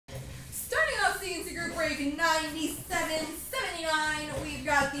break 97.79. We've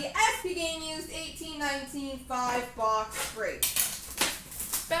got the SP Game Used 18-19 5-box break.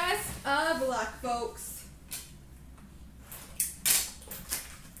 Best of luck, folks.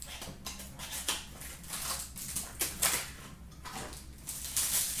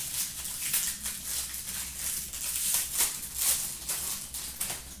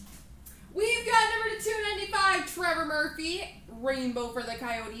 We've got number 295, Trevor Murphy, Rainbow for the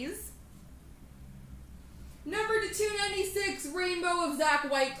Coyotes. Number 296, Rainbow of Zach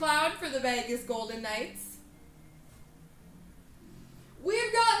Whitecloud for the Vegas Golden Knights.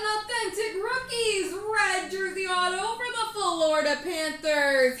 We've got an authentic rookies red jersey auto for the Florida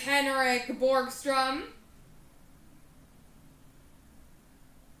Panthers, Henrik Borgstrom.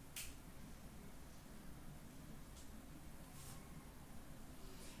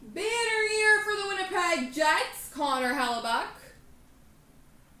 Banner year for the Winnipeg Jets, Connor Hellebuck.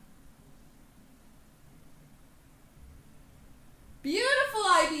 Beautiful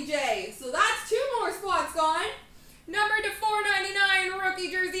IPJ. So that's 2 more spots gone. Number 499, rookie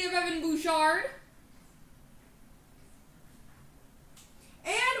jersey of Evan Bouchard.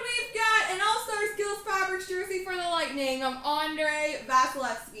 And we've got an All-Star Skills Fabrics jersey for the Lightning of Andrei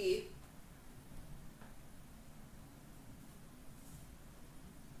Vasilevsky.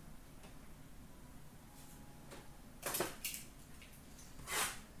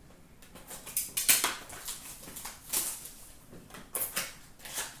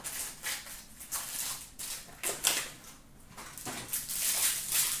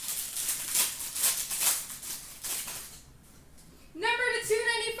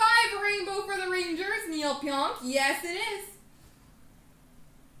 Yes, it is.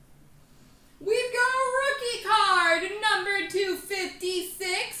 We've got a rookie card, number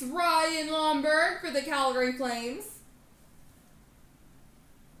 256, Ryan Lomberg for the Calgary Flames.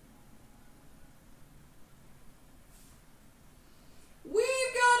 We've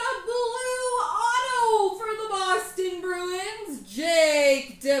got a blue auto for the Boston Bruins,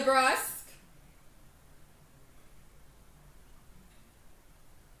 Jake DeBrusk.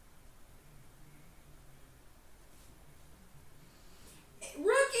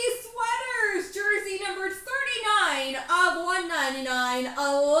 Of 199,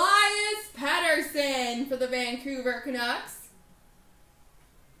 Elias Pettersson for the Vancouver Canucks.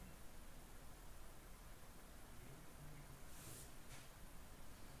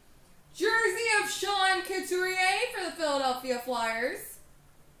 Jersey of Sean Couturier for the Philadelphia Flyers.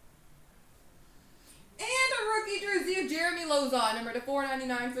 And a rookie jersey of Jeremy Lozon, number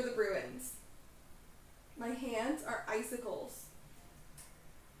 499 for the Bruins. My hands are icicles.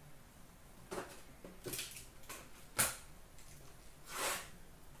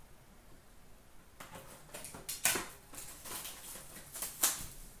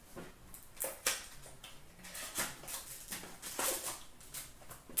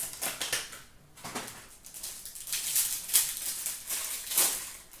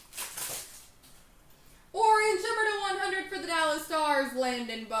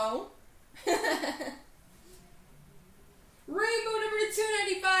 Landon Bow. Rainbow number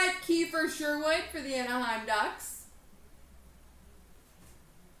 295, Kiefer Sherwood for the Anaheim Ducks.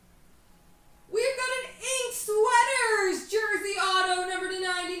 We've got an Ink Sweaters jersey auto number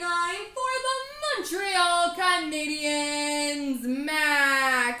 299 for the Montreal Canadiens,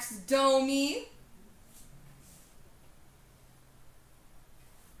 Max Domi.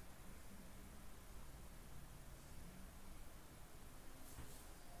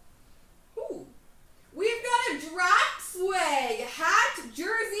 Hat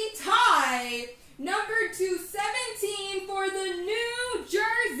jersey tie, number 217 for the New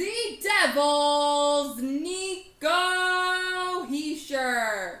Jersey Devils, Nico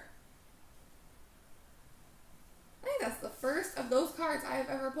Hischier. I think that's the first of those cards I have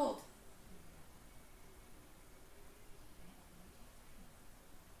ever pulled.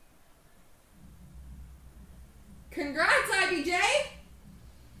 Congrats, IBJ!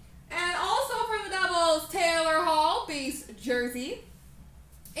 And also for the Devils, Taylor Hall, base jersey.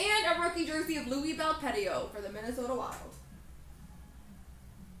 And a rookie jersey of Louis Belpedio for the Minnesota Wild.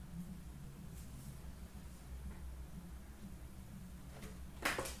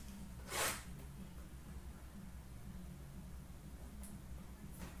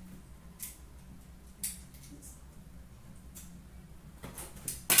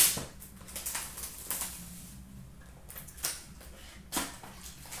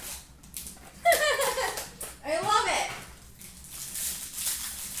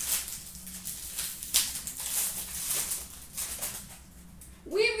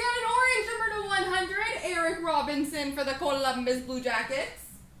 Robinson for the Columbus Blue Jackets.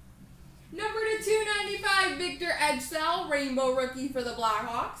 Number 295, Victor Edgecell, Rainbow Rookie for the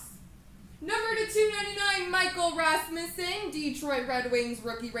Blackhawks. Number to 299, Michael Rasmussen, Detroit Red Wings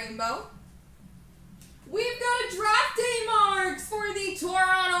Rookie Rainbow. We've got a draft day marks for the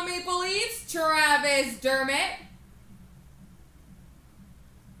Toronto Maple Leafs, Travis Dermott.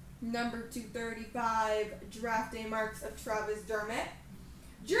 Number 235, draft day marks of Travis Dermott.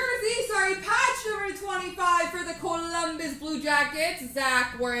 Patch number 25 for the Columbus Blue Jackets,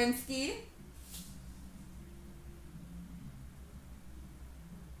 Zach Werenski.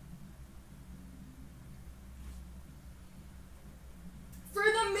 For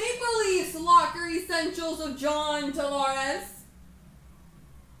the Maple Leafs, Locker Essentials of John Tavares.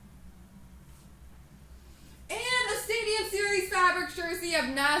 And a Stadium Series Fabric jersey of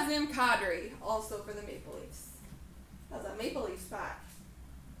Nazem Kadri, also for the Maple Leafs. That's a Maple Leafs pack.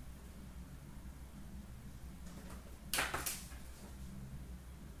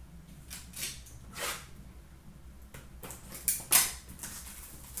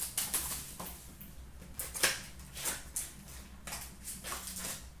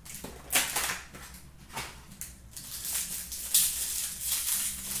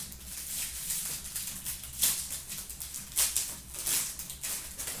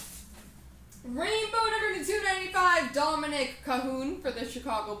 Rainbow number 295, Dominic Cahoon for the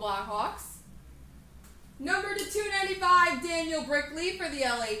Chicago Blackhawks. Number to 295, Daniel Brickley for the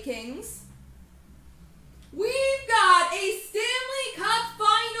LA Kings. We've got a Stanley Cup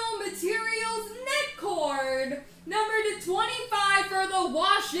Final Materials net cord. Number to 25 for the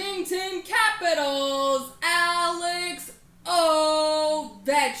Washington Capitals, Alex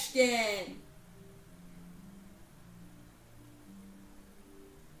Ovechkin.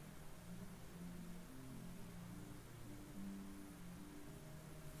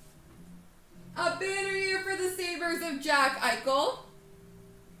 A banner year for the Sabres of Jack Eichel.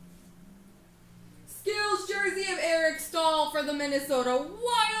 Skills jersey of Eric Stahl for the Minnesota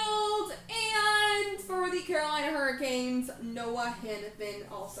Wild. And for the Carolina Hurricanes, Noah Hanifin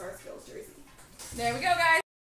All-Star Skills jersey. There we go, guys.